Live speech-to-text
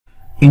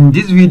In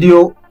this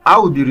video, I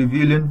will be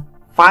revealing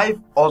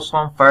 5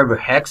 awesome Fiverr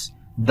hacks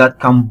that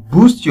can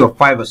boost your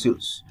Fiverr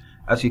sales.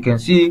 As you can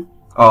see,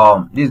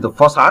 this is the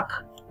first hack.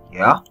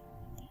 Yeah,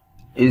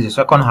 this is the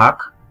second hack,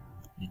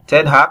 the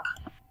third hack,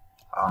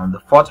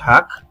 the fourth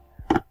hack,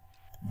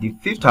 the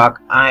fifth hack,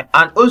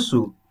 and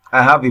also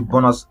I have a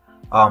bonus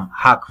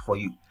hack for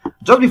you.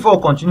 Just before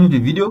I continue the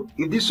video,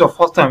 if this is your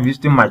first time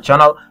visiting my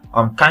channel,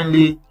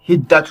 kindly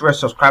hit that red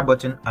subscribe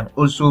button, and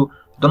also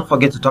don't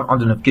forget to turn on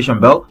the notification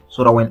bell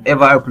so that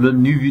whenever I upload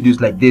new videos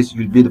like this,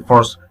 you'll be the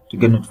first to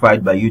get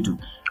notified by YouTube.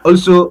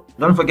 Also,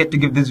 don't forget to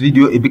give this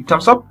video a big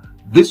thumbs up.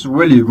 This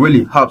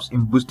really helps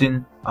in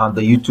boosting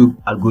the YouTube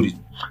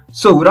algorithm.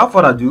 So without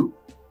further ado,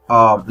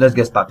 let's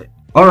get started.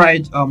 All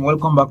right,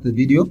 welcome back to the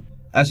video.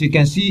 As you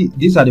can see,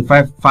 these are the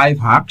five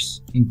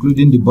hacks,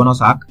 including the bonus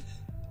hack.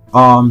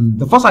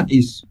 The first hack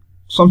is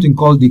something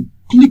called the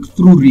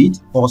click-through rate,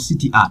 or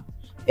CTR,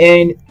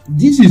 and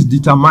this is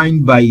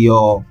determined by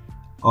your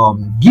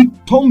gig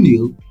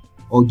thumbnail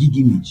or gig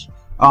image.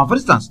 For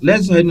instance,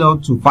 let's head now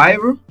to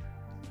Fiverr.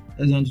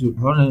 Let's head to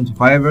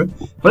Fiverr.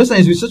 For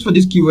instance, we search for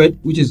this keyword,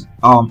 which is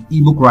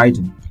ebook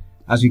writing.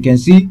 As you can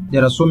see,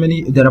 there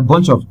are a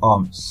bunch of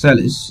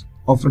sellers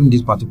offering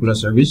this particular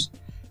service.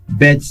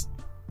 But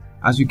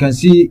as you can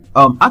see,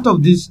 out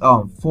of these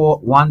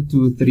 1,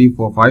 2, 3,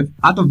 4, 5,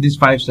 out of these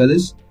 5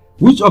 sellers,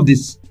 which of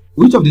this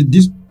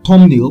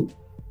thumbnail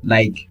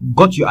like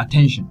got your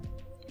attention?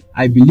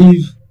 I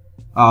believe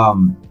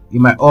you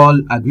might all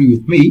agree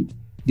with me.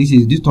 This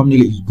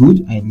thumbnail is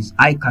good and is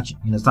eye-catching.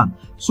 You understand?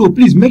 So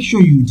please make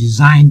sure you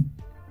design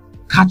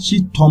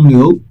catchy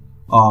thumbnail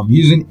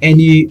using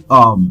any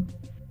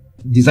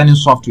designing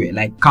software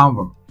like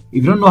Canva.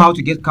 If you don't know how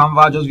to get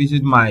Canva, just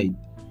visit my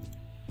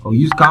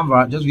YouTube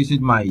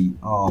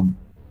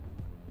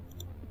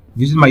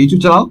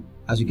channel.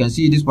 As you can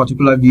see, this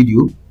particular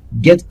video,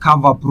 get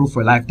Canva Pro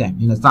for a lifetime.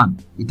 You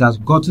understand? It has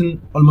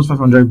gotten almost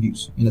 500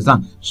 views. You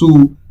understand?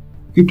 So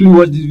quickly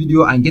watch this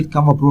video and get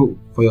Canva Pro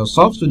for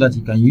yourself so that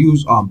you can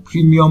use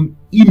premium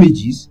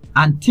images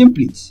and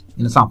templates, you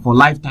understand, for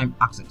lifetime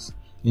access.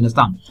 You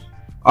understand?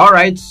 All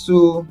right,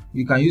 so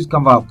you can use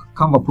Canva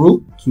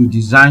Pro to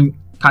design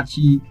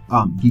catchy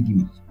gig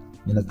image.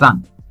 You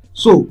understand?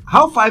 So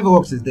how Fiverr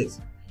works is this: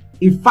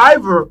 if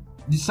Fiverr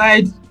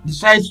decides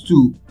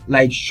to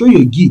like show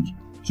your gig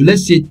to,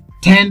 let's say,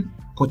 10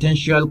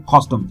 potential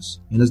customers,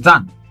 you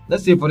understand?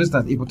 Let's say, for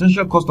instance, a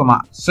potential customer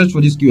search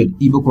for this keyword,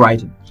 ebook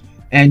writing,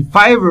 and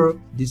Fiverr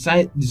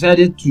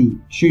decided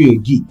to show your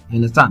gig, you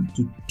understand,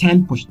 to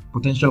 10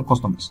 potential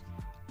customers.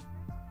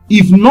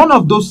 If none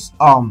of those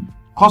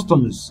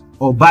customers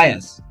or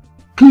buyers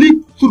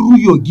click through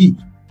your gig,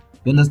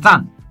 you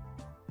understand,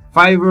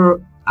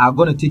 Fiverr are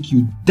going to take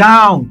you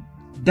down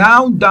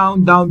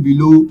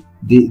below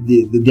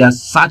their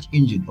search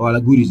engine or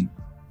algorithm.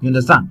 You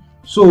understand?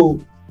 So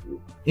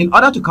in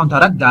order to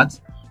counteract that,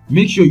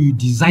 make sure you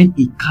design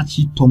a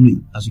catchy thumbnail.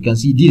 As you can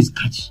see, this is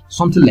catchy,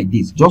 something like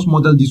this. Just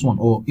model this one,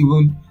 or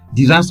even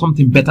design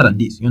something better than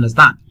this. You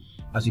understand?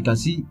 As you can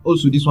see,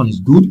 also this one is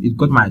good. It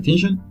got my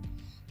attention.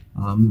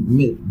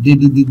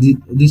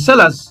 The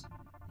sellers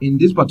in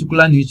this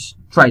particular niche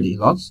tried a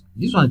lot.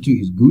 This one too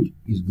is good.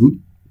 You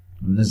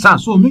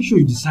understand? So make sure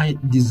you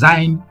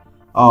design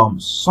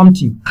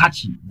something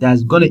catchy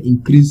that's gonna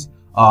increase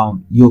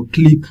your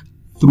click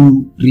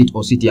through rate,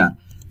 or CTR.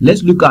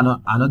 Let's look at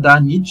another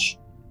niche.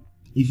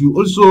 If you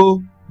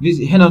also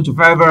head on to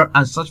Fiverr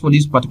and search for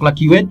this particular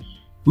keyword,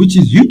 which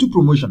is YouTube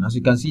promotion, as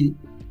you can see,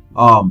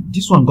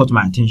 this one got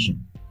my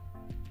attention.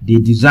 They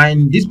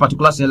designed this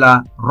particular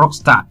seller,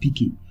 Rockstar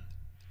PK,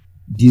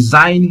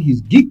 design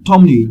his gig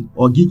thumbnail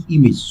or gig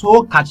image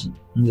so catchy.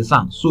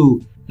 Understand? So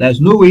there's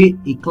no way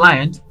a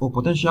client or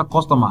potential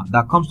customer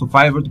that comes to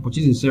Fiverr to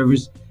purchase a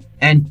service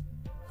and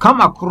come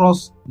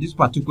across this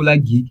particular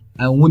gig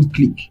and won't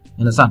click.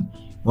 Understand?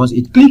 Once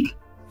it click,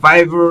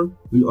 Fiverr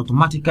will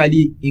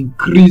automatically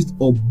increase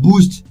or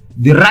boost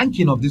the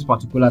ranking of this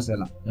particular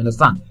seller. You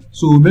understand?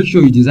 So make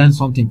sure you design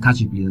something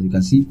catchy, please. As you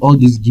can see, all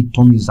these gig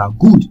thumbnails are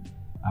good.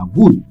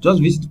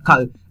 Just visit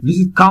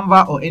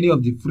Canva or any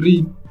of the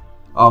free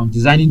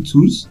designing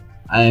tools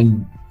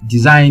and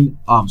design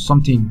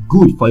something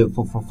good for your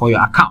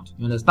account.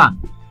 You understand?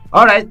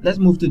 All right, let's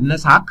move to the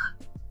next hack.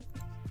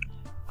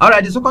 All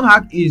right, the second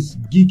hack is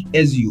gig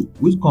SEO,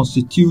 which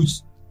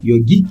constitutes your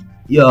gig,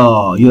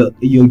 your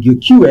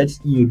keywords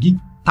in your gig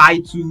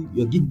title,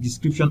 your gig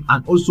description,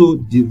 and also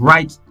the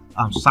right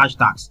search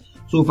tags.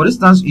 So for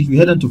instance, if you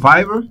head into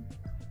Fiverr,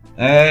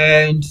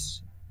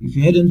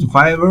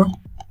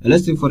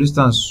 let's say, for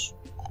instance,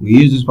 we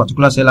use this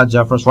particular seller,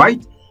 Jeffers,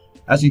 right?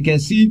 As you can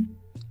see,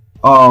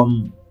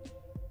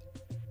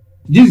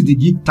 this is the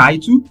gig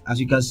title. As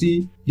you can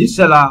see, this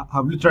seller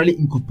have literally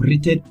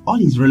incorporated all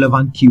his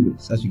relevant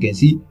keywords. As you can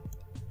see,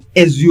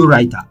 SEO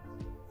writer,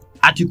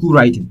 article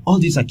writing, all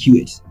these are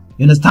keywords.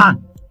 You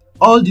understand?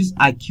 All these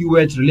are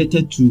keywords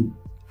related to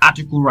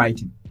article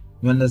writing.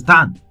 You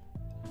understand?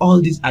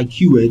 All these are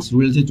keywords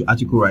related to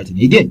article writing.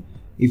 Again,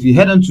 if you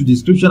head on to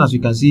description, as you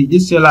can see,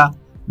 this seller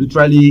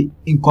literally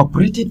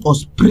incorporated or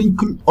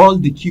sprinkled all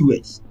the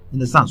keywords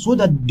understand, so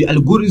that the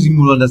algorithm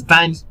will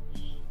understand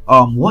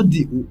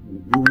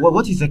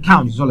what his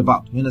account is all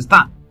about. You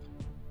understand?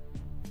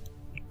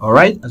 All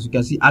right, as you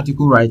can see,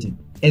 article writing,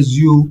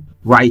 SEO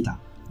writer,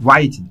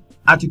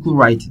 article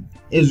writing,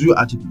 SEO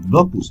article,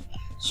 blog post.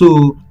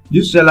 So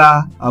this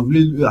seller have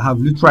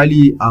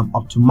literally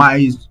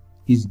optimized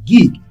his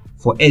gig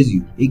for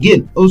SEO.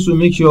 Again, also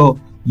make sure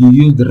you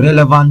use the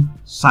relevant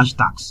search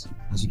tags.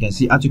 As you can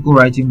see, article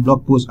writing,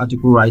 blog post,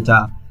 article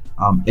writer,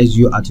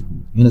 SEO article.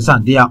 You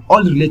understand? They are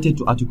all related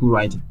to article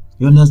writing.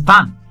 You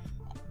understand?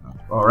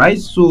 All right.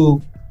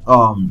 So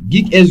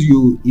gig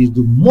SEO is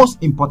the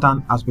most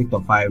important aspect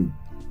of Fiverr.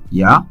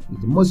 Yeah,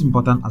 it's the most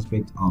important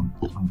aspect on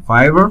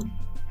Fiverr.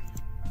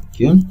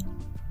 Okay.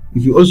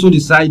 If you also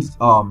decide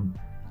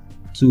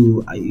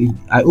to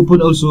I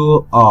open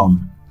also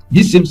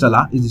this same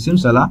seller is the same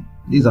seller.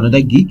 This is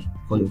another gig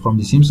from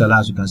the same seller.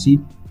 As you can see,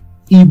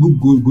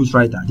 ebook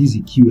ghostwriter, this is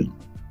a keyword.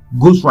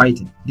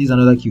 Ghostwriting, this is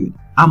another keyword.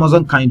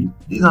 Amazon Kindle,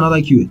 this is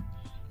another keyword.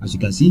 As you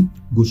can see,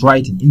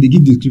 ghostwriting in the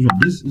gig description.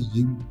 This is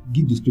the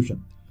gig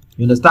description.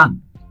 You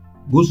understand?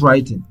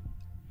 Ghostwriting,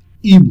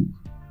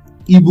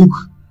 ebook,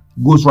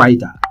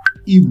 ghostwriter,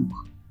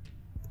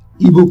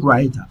 ebook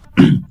writer.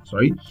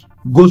 Sorry,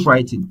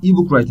 ghostwriting,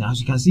 ebook writing. As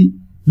you can see,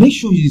 make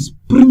sure you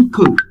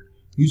sprinkled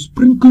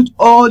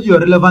all your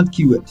relevant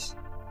keywords,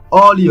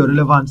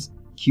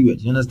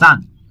 You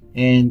understand?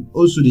 And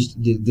also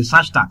the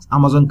search tags: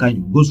 Amazon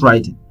Kindle,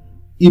 ghostwriting,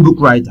 ebook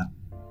writer,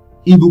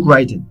 ebook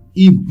writing,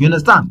 ebook. You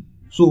understand?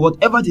 So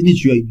whatever the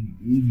niche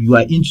you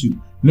are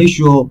into, make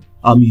sure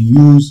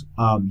you use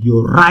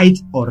your right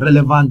or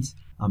relevant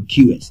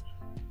keywords.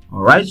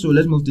 All right. So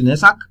let's move to the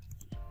next hack.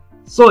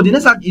 So the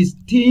next hack is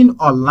staying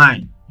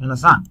online. You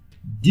understand?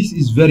 This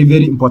is very,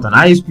 very important.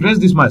 I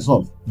experienced this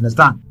myself. You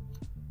understand?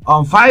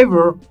 On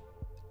Fiverr,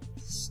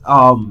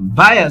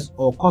 buyers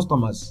or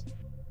customers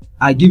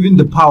are given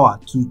the power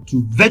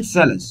to vet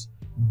sellers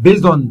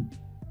based on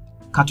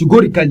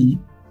categorically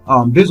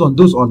based on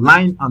those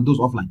online and those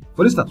offline.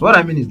 For instance, what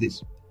I mean is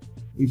this: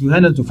 if you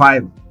head into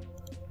Fiverr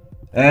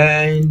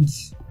and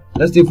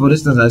let's say, for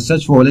instance, I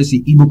search for, let's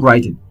say, ebook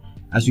writing.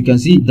 As you can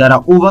see, there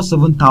are over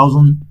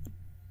 7,000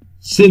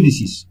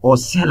 services or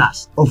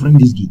sellers offering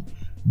this gig.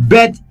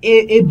 But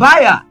a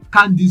buyer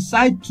can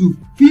decide to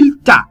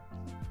filter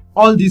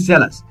all these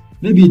sellers.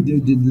 Maybe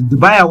the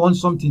buyer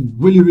wants something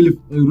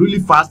really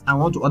fast and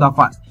want to order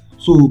fast.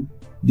 So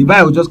the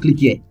buyer will just click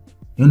here.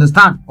 You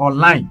understand?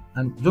 Online,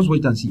 and just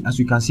wait and see. As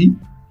you can see,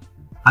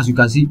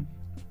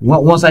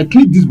 once I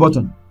click this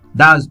button,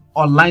 that's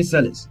online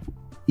sellers,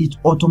 it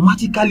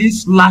automatically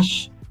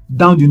slash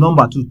down the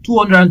number to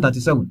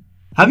 237.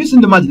 Have you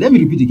seen the magic? Let me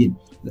repeat again.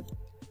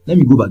 Let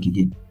me go back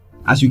again.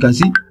 As you can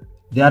see,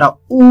 there are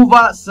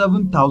over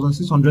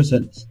 7,600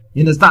 sellers.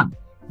 You understand?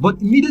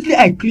 But immediately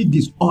I click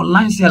this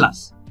online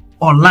sellers,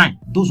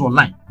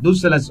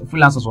 those sellers,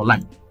 freelancers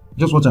online.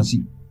 Just watch and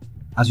see.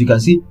 As you can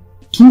see,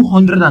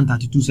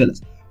 232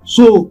 sellers.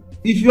 So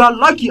if you are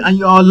lucky and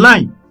you are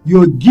online,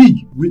 your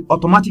gig will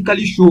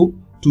automatically show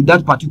to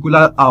that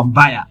particular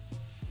buyer,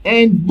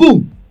 and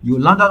boom, you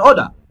land an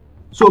order.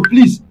 So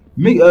please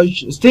make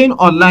staying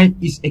online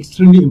is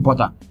extremely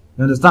important.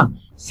 You understand?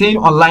 Staying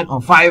online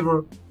on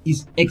Fiverr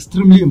is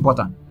extremely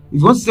important. If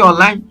you want to stay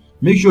online,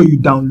 make sure you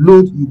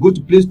go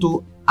to Play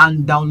Store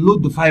and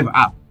download the Fiverr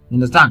app. You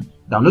understand?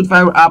 Download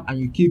Fiverr app and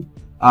you keep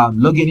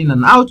logging in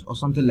and out or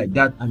something like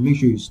that, and make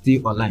sure you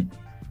stay online.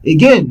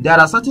 Again, there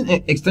are certain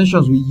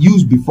extensions we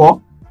used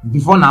before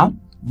now,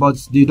 but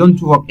they don't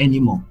work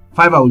anymore.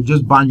 Fiverr will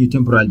just ban you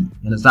temporarily.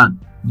 You understand?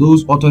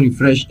 Those auto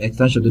refresh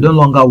extensions, they don't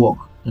longer work.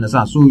 You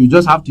understand? So you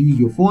just have to use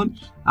your phone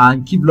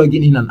and keep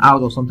logging in and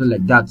out or something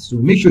like that. So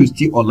make sure you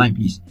stay online,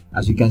 please.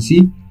 As you can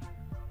see,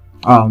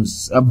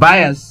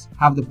 buyers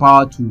have the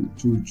power to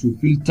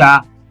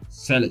filter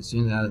sellers.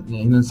 You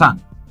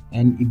understand?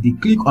 And if they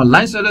click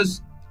online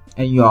sellers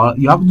and you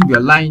happen to be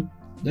online,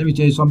 let me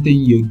tell you something: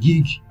 your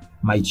gig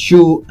might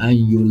show and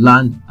you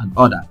land an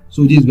order.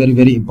 So this is very,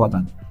 very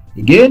important.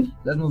 Again,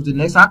 let's move to the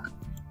next hack.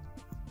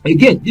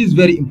 Again, this is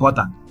very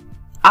important.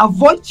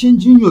 Avoid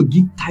changing your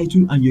gig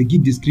title and your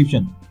gig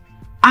description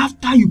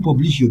after you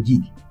publish your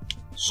gig.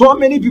 So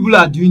many people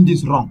are doing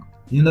this wrong.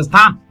 You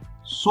understand?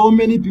 So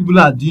many people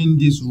are doing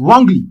this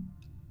wrongly.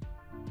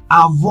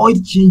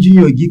 Avoid changing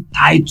your gig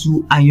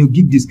title and your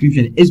gig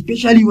description,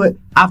 especially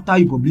after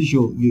you publish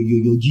your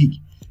gig.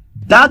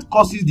 That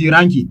causes the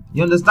ranking.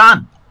 You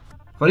understand?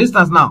 For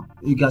instance, now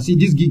you can see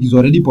this gig is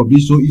already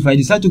published. So if I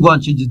decide to go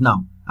and change it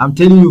now, I'm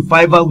telling you,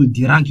 Fiverr will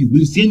derank you.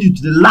 Will send you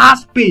to the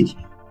last page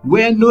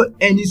where no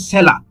any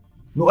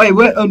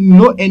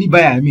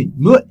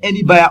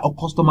buyer or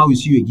customer will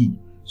see your gig.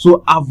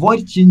 So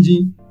avoid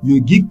changing your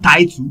gig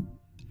title,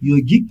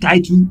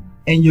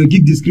 and your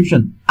gig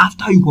description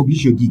after you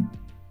publish your gig.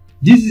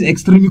 This is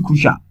extremely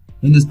crucial.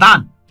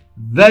 Understand?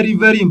 Very,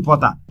 very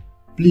important.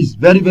 Please,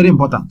 very, very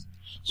important.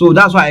 So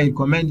that's why I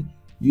recommend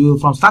you,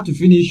 from start to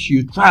finish,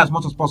 you try as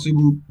much as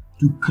possible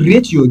to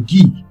create your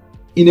gig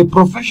in a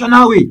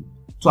professional way,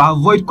 to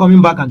avoid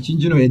coming back and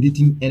changing or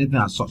editing anything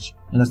as such.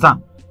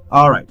 Understand?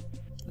 All right,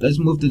 let's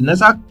move to the next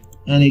hack.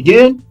 And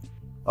again,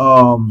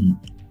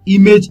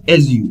 image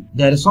SEO.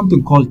 There is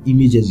something called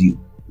image SEO.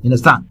 You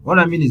understand? What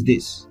I mean is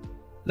this.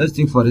 Let's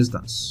take for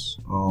instance,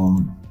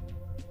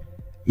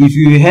 if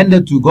you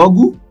handed to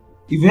Google,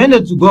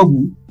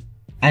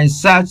 and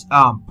search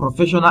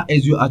professional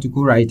SEO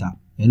article writer.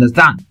 You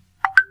understand?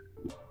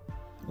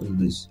 What is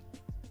this?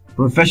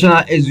 Professional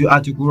SEO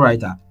article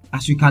writer.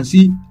 As you can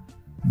see,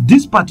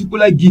 this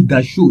particular gig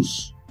that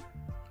shows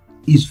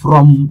is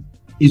from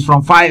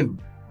Fiverr.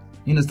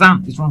 You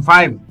understand? It's from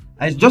Fiverr.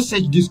 I just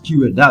search this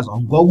keyword that's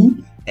on Google,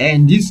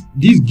 and this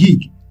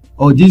gig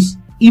or this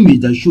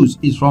image that shows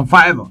is from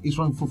Fiverr. It's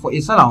from for a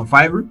seller on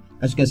Fiverr.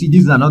 As you can see,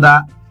 this is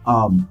another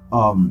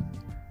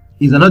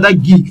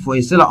gig for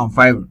a seller on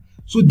Fiverr.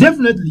 So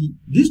definitely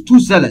these two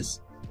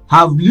sellers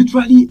have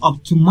literally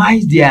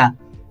optimized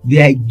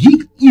their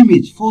gig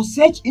image for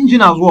search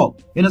engine as well.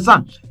 You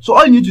understand? So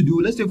all you need to do,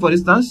 let's say for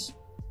instance,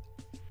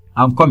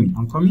 I'm coming.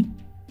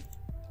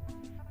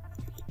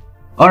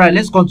 All right,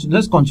 let's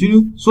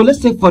continue. So let's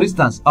take for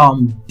instance,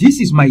 this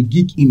is my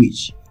gig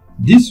image.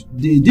 This is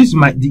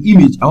the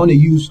image I want to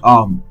use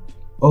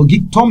or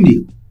gig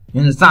thumbnail. You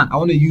understand? I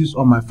want to use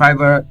on my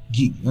Fiverr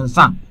gig. You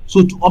understand?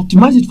 So to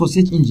optimize it for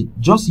search engine,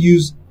 just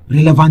use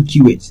relevant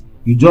keywords.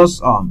 You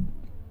just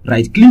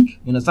right click.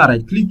 You understand?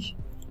 Right click.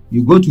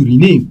 You go to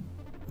rename.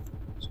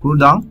 Scroll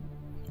down.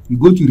 You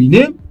go to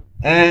rename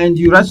and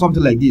you write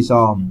something like this.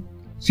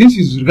 Since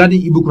it's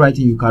regarding ebook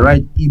writing, you can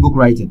write ebook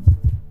writing.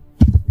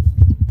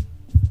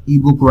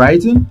 Ebook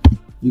writing.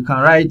 You can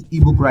write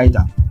ebook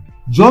writer.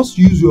 Just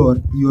use your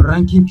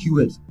ranking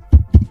keywords.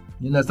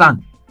 You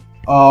understand?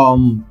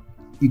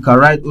 You can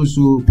write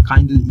also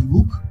Kindle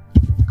ebook.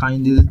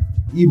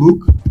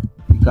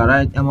 You can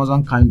write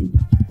Amazon Kindle.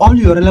 All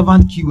your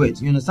relevant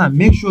keywords. You understand?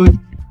 Make sure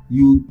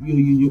you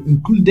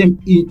include them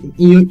in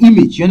your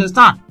image. You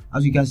understand?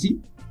 As you can see,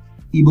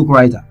 ebook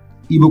writer,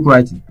 ebook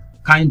writing,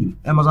 Kindle,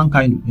 Amazon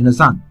Kindle. You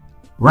understand?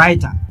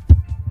 Writer.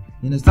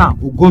 You understand?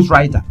 Or ghost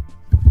writer.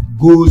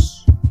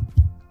 Ghost.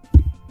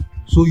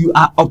 So you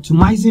are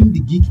optimizing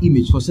the gig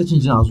image for search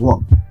engine as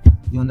well.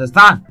 You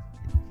understand?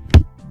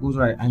 Goes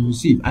right and you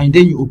save, and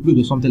then you upload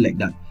or something like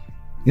that.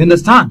 You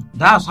understand?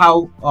 That's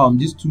how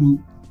this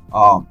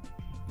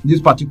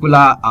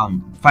particular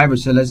Fiverr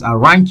sellers are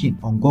ranking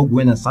on Google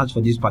when I search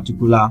for this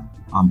particular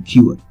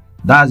keyword.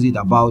 That's it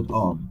about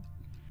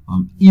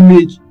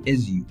image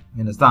SEO. You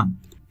understand?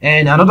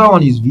 And another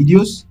one is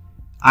videos.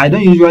 I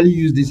don't usually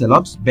use this a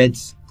lot, but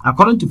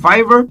according to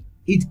Fiverr,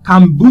 it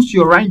can boost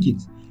your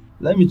rankings.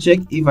 Let me check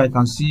if I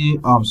can see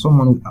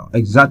someone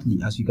exactly.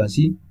 As you can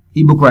see,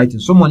 ebook writing.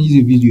 Someone is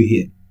a video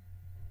here.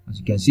 As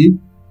you can see,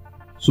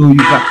 so you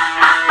can,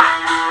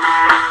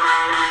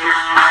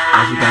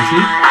 as you can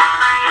see,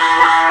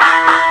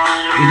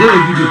 it's just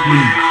a video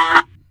playing.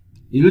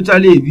 It's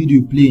literally a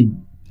video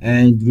playing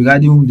and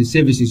regarding the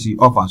services you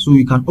offer. So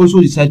you can also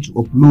decide to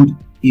upload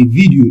a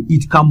video.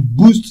 It can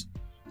boost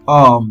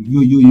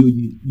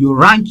your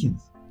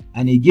rankings.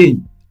 And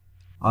again,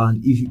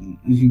 if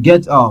you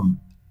get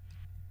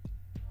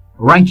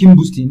ranking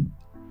boosting,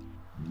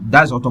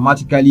 that's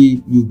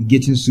automatically you'll be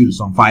getting sales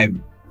on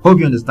Fiverr. Hope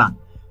you understand.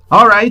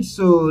 All right,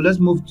 so let's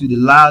move to the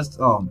last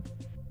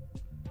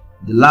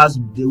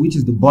which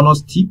is the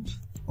bonus tip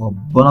or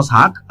bonus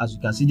hack. As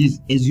you can see, this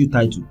SEO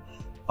title.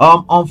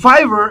 On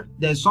Fiverr,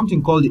 there's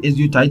something called the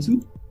SEO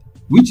title,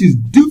 which is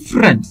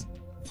different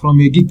from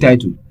your gig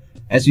title.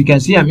 As you can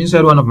see, I'm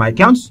inside one of my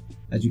accounts.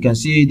 As you can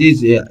see,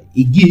 this is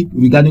a gig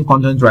regarding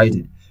content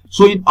writing.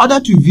 So in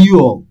order to view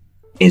your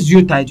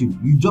SEO title,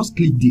 you just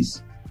click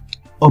this,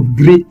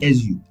 upgrade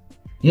SEO.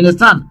 You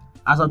understand?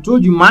 As I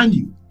told you, mind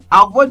you,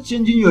 avoid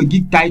changing your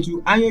gig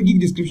title and your gig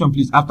description,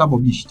 please, after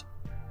published.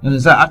 You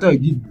understand? After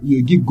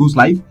your gig goes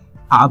live,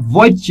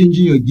 avoid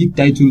changing your gig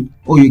title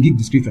or your gig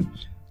description.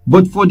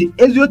 But for the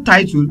SEO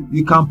title,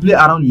 you can play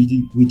around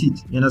with it.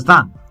 You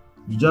understand?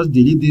 You just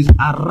delete this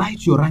and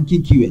write your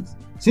ranking keywords.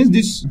 Since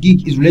this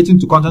gig is relating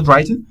to content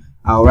writing,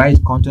 I'll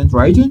write content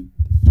writing,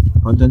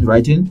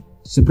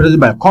 separated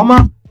by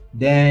comma,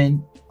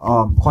 then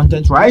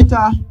content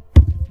writer.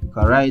 You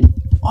can write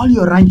all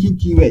your ranking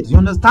keywords. You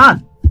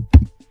understand?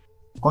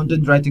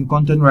 Content writing,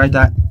 content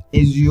writer,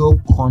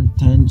 SEO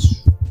content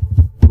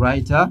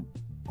writer,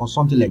 or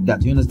something like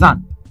that. You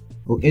understand?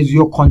 Or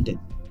SEO content.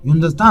 You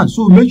understand?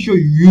 So make sure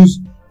you use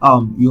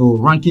your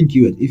ranking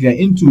keyword. If you're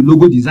into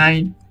logo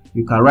design,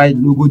 you can write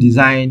logo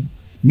design,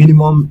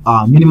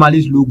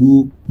 minimalist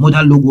logo,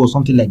 modern logo, or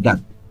something like that.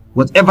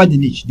 Whatever the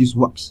niche, this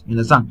works. You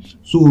understand?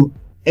 So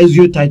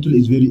SEO title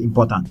is very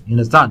important. You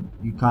understand?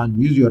 You can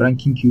use your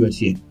ranking keywords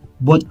here,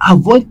 but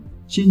avoid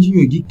changing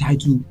your gig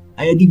title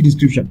and your gig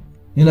description.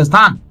 You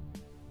understand?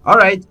 All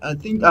right, I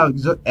think I've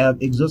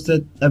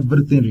exhausted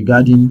everything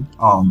regarding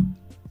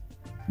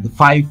the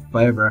 5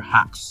 Fiverr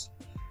hacks.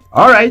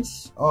 All right,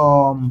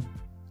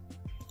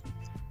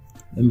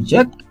 let me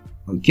check.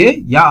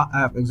 Okay, yeah, I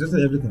have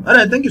exhausted everything. All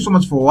right, thank you so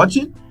much for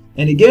watching.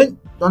 And again,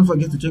 don't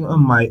forget to check out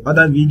my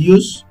other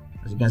videos.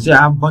 As you can see,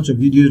 I have a bunch of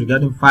videos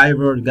regarding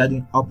Fiverr,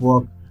 regarding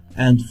Upwork,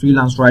 and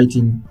freelance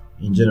writing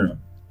in general.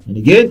 And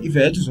again, if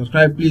you're yet to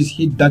subscribe, please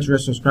hit that red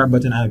subscribe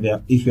button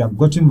if you have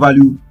gotten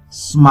value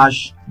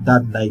smash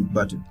that like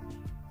button.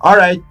 All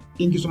right,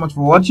 thank you so much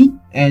for watching,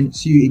 and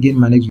see you again in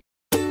my next video.